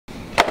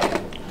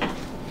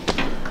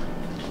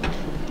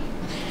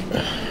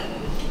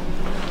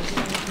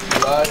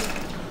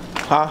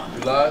Huh?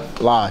 You live?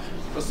 Live.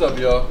 What's up,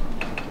 y'all?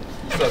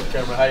 What's up,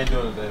 Cameron? How you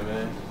doing today,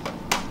 man?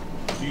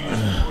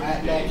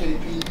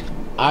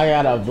 I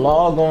got a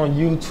vlog on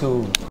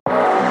YouTube.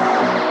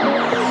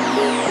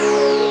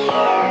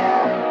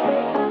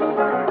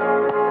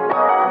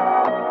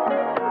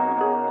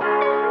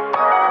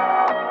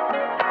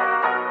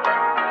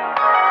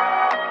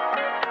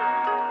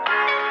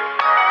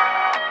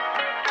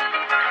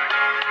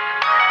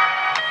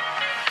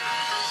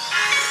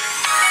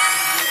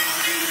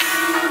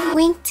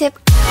 Wingtip.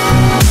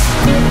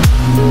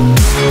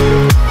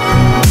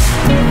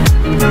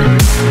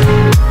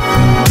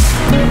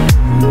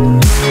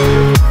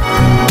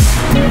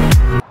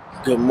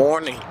 Good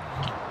morning.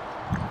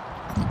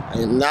 I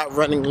am not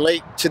running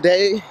late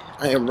today.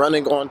 I am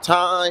running on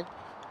time.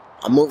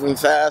 I'm moving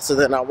faster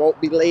than I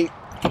won't be late.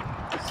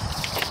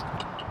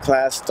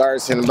 Class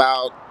starts in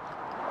about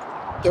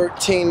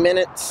 13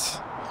 minutes.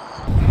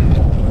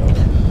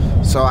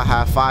 So I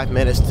have 5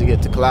 minutes to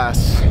get to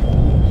class.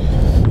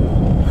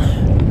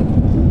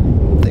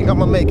 I think I'm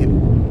gonna make it.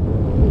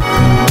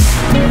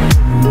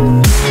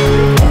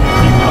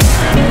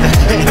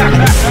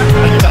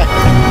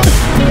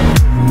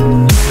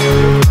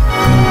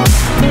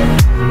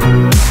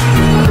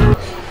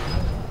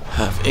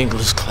 Have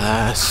English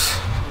class.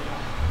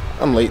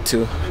 I'm late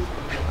too,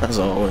 as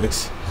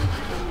always.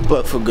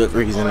 But for good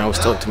reason. I was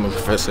talking to my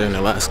professor in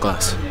the last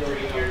class.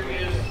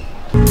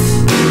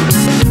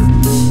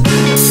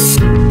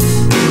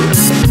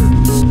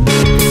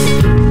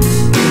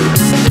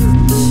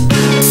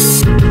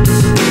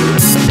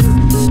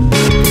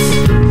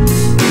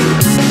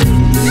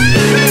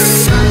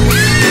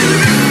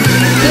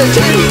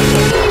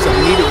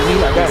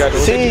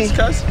 See?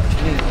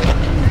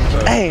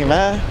 Hey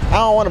man, I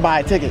don't want to buy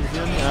a ticket.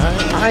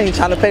 I ain't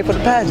trying to pay for the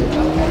pageant.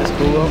 That's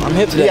cool. I'm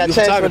hip to that. You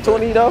got change for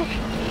 20 though?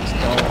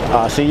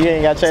 See, you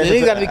ain't got change. So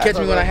you gotta be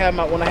catching me when I have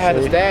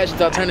the stash.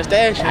 So I turn the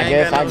stash. I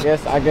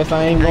guess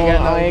I ain't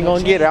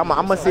gonna get it. I'm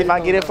gonna see if I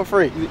get it for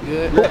free.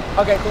 Good.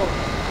 Okay, cool.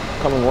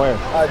 Coming where?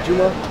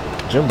 Juma.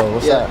 Jumbo,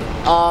 what's up?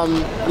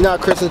 You know,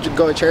 Christians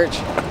go to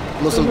church.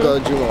 Muslims go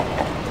to Juma.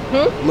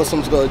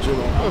 Muslims go to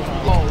Juma.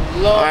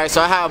 Alright,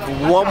 so I have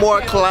one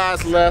more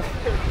class left.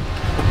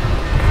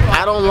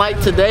 I don't like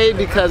today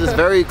because it's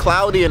very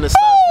cloudy and the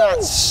sun's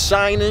not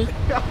shining.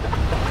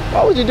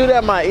 Why would you do that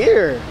in my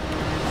ear?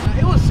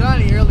 It was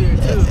sunny earlier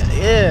too.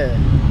 Yeah.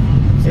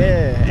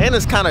 And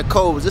it's kind of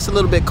cold. It's just a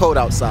little bit cold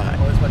outside.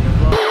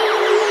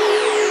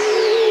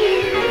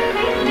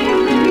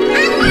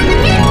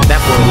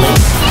 That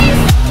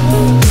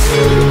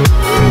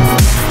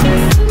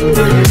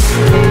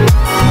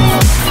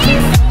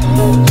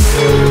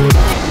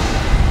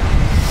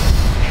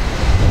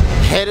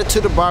Headed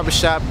to the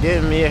barbershop,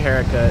 getting me a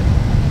haircut.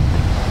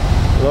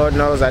 Lord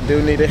knows I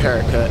do need a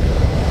haircut.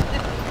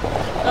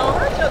 Don't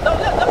hurt your, don't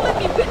let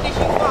me whip this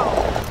you fall.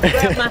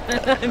 Grab my,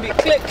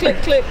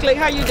 click.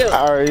 How you doing?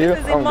 How are you? This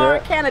is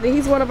Mark Canada.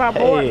 He's one of our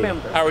board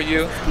members. How are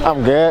you?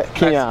 I'm good.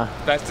 Keon.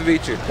 Nice to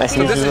meet you. Nice to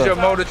meet you. This is your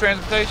mode of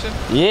transportation?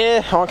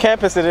 Yeah, on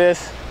campus it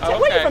is. Oh,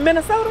 Where you from,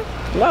 Minnesota?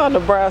 No,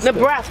 Nebraska.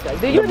 Nebraska.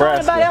 Do you know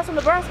anybody else from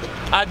Nebraska?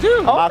 I do.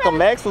 Okay.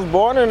 Malcolm X was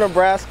born in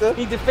Nebraska.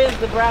 He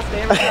defends Nebraska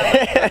every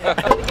time.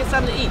 To get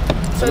something to eat.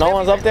 So no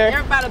one's up there?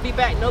 Everybody will be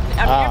back. Nope.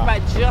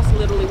 Everybody just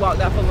literally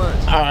walked out for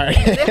lunch. All right.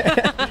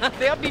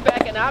 They'll be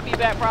back, and I'll be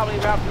back probably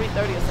around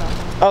 3:30 or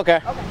something. Okay.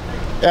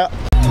 Yep.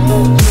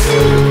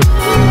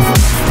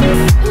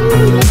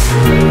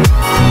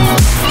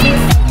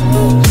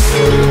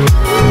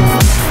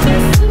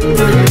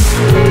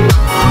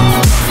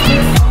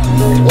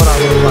 What I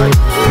look like.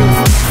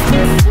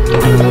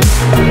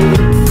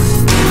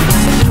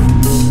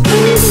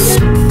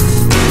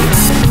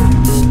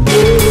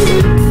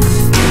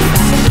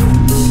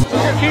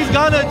 He's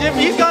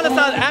gone to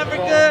South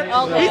Africa.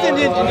 Okay. He's in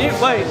the engineer.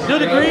 Wait, do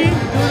the green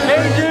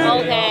major.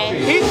 Okay.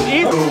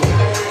 He's.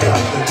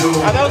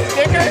 Are those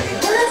stickers?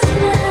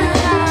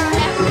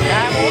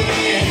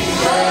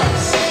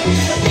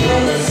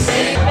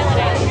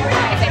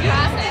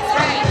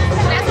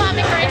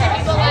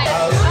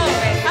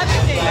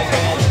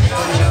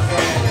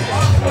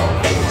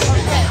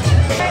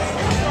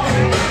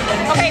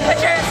 Okay, put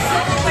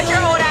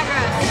your old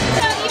address.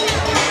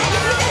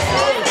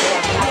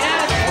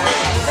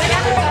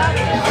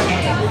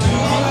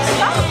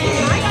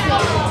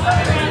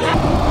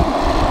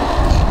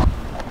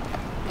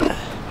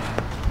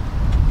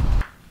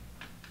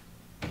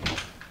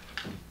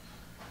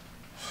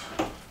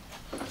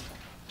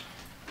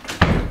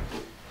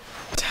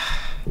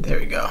 There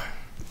we go.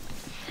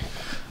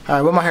 All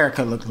right, what my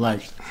haircut look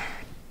like?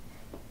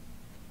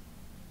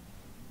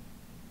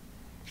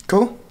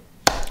 Cool.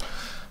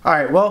 All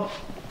right, well,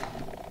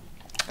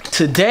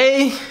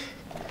 today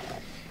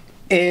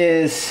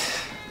is,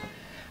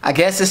 I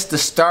guess it's the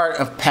start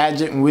of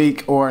pageant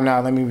week, or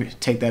no, let me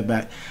take that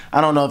back.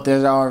 I don't know if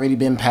there's already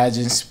been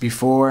pageants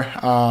before.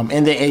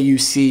 In the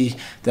AUC,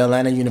 the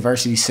Atlanta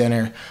University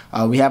Center,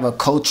 we have a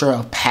culture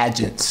of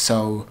pageants.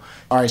 So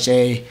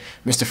RHA,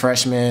 Mr.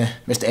 Freshman,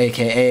 Mr.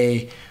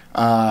 AKA,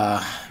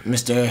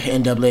 Mr.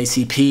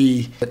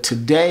 NAACP. But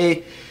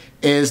today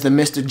is the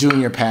Mr.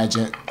 Junior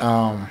pageant.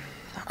 I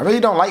really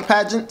don't like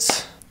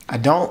pageants. I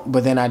don't,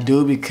 but then I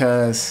do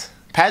because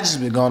pageants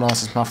have been going on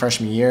since my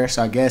freshman year,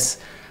 so I guess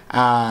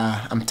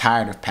I'm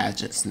tired of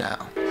pageants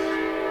now.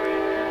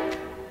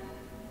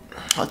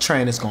 A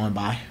train is going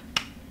by.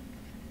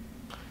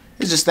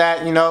 It's just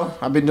that, you know,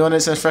 I've been doing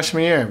this since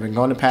freshman year. I've been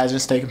going to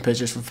pageants, taking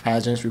pictures for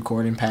pageants,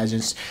 recording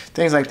pageants,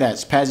 things like that.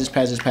 It's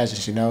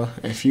pageants, you know.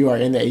 If you are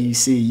in the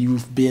AUC,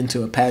 you've been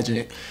to a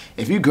pageant.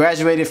 If you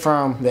graduated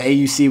from the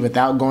AUC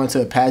without going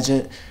to a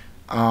pageant,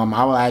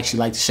 I would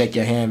actually like to shake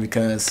your hand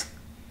because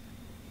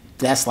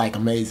that's like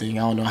amazing.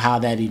 I don't know how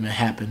that even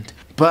happened.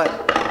 But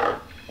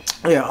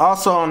yeah,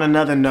 also on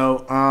another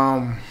note,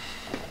 I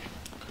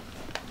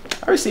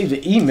received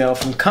an email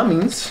from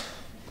Cummings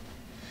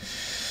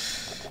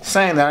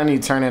saying that I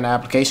need to turn in an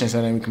application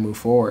so then we can move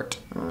forward.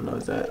 I don't know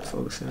if that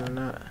focusing or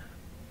not.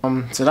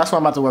 So that's what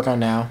I'm about to work on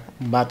now.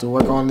 I'm about to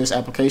work on this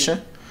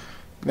application.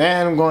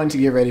 Then I'm going to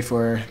get ready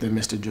for the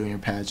Mr. Junior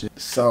pageant.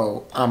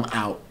 So I'm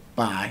out.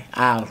 Bye.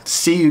 I'll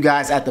see you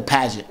guys at the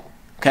pageant.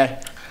 Okay?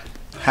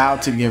 How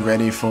to get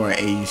ready for an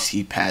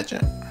AUC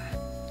pageant.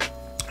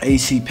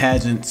 AUC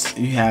pageants,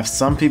 you have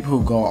some people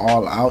who go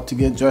all out to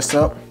get dressed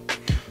up.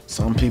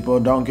 Some people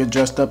don't get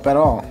dressed up at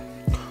all.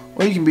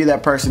 Or you can be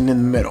that person in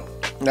the middle.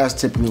 That's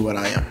typically what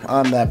I am.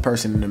 I'm that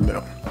person in the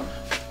middle.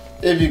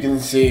 If you can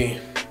see,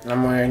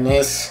 I'm wearing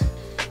this.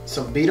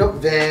 Some beat up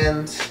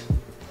Vans,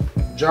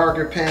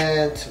 jogger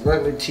pants,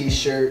 regular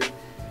t-shirt,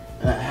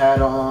 and I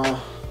had on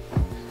a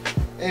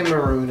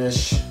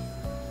maroonish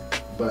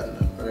button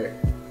up, right?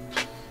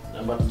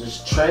 I'm about to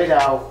just trade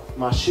out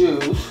my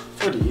shoes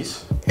for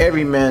these.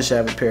 Every man should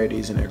have a pair of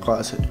these in their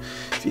closet.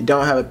 If you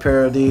don't have a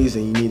pair of these,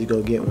 then you need to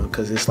go get one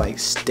because it's like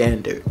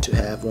standard to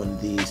have one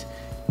of these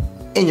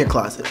in your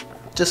closet.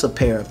 Just a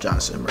pair of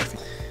Johnson & Murphy.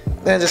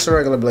 Then just a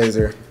regular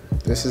blazer.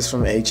 This is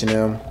from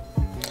H&M.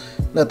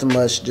 Nothing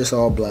much, just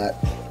all black.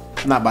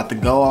 I'm not about to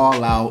go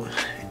all out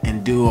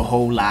and do a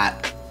whole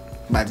lot.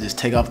 I'm about to just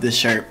take off this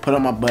shirt, put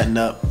on my button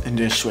up, and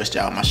then switch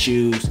out my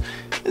shoes,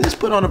 and just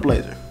put on a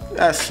blazer.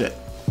 That's it.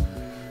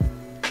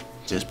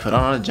 Just put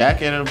on a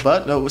jacket and a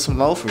button up with some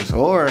loafers,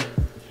 or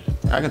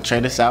I can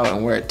trade this out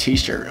and wear a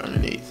t-shirt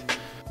underneath.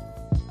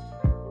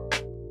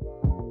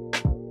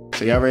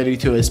 So y'all ready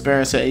to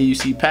experience an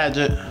AUC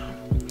pageant?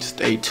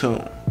 Stay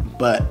tuned.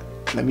 But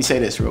let me say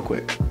this real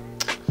quick.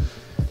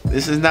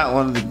 This is not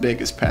one of the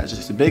biggest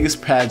pageants. The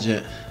biggest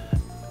pageant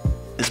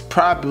is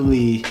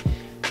probably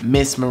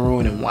Miss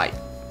Maroon and White.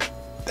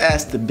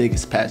 That's the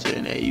biggest pageant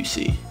in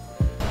AUC.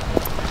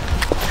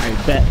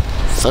 I bet.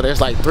 So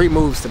there's like 3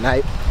 moves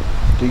tonight.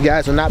 You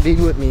guys will not be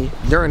with me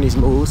during these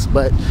moves,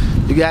 but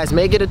you guys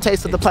may get a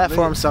taste of the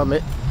platform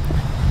summit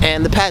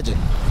and the pageant.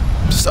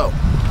 So.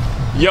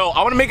 Yo,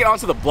 I want to make it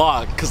onto the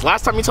blog, because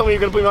last time you told me you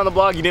were going to put me on the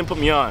blog, you didn't put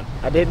me on.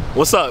 I did.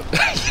 What's up?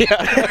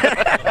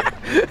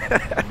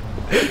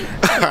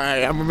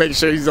 Alright, I'm going to make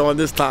sure he's on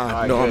this time.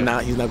 Right, no, good. I'm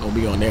not. He's not going to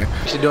be on there.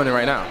 She's doing it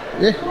right now.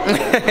 Yeah.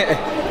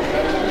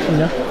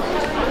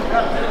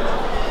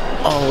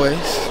 Always.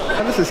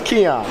 This is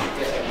Keon.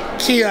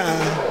 Keon.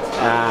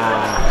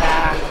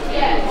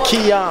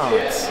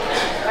 Keons.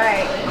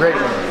 Right. Great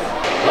one.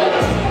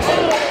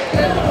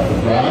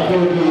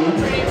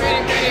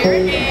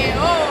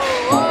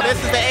 This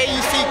is the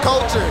AUC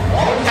culture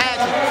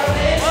pageant.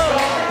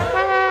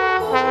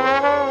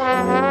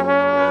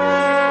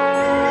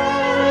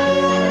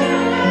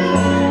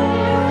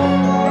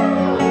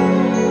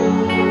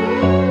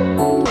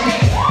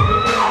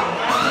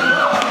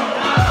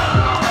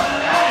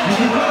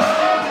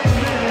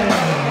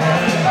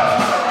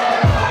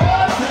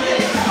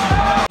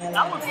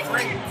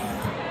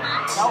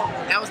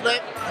 That was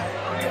lit.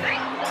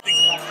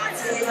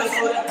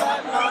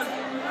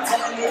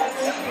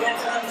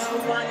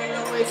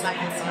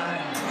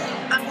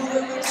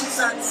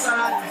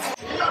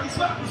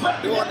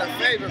 Doing a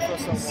favor for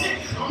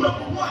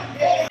someone.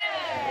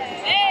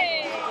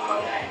 Hey!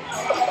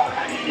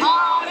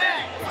 All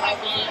that!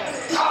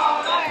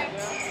 All that!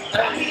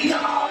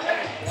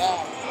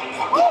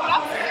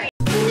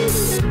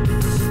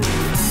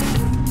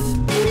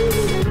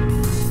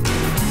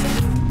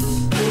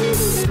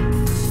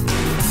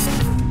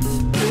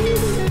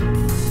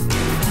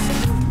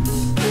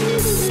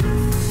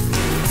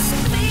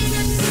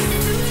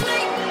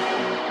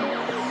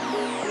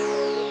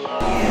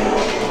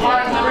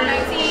 Number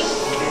 19.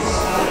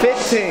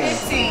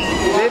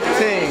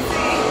 15.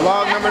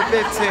 Vlog number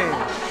 15.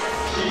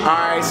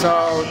 Alright,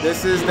 so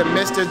this is the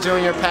Mr.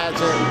 Junior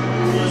pageant.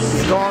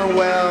 It's going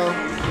well.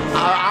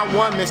 I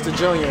won Mr.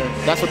 Junior.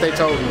 That's what they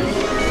told me.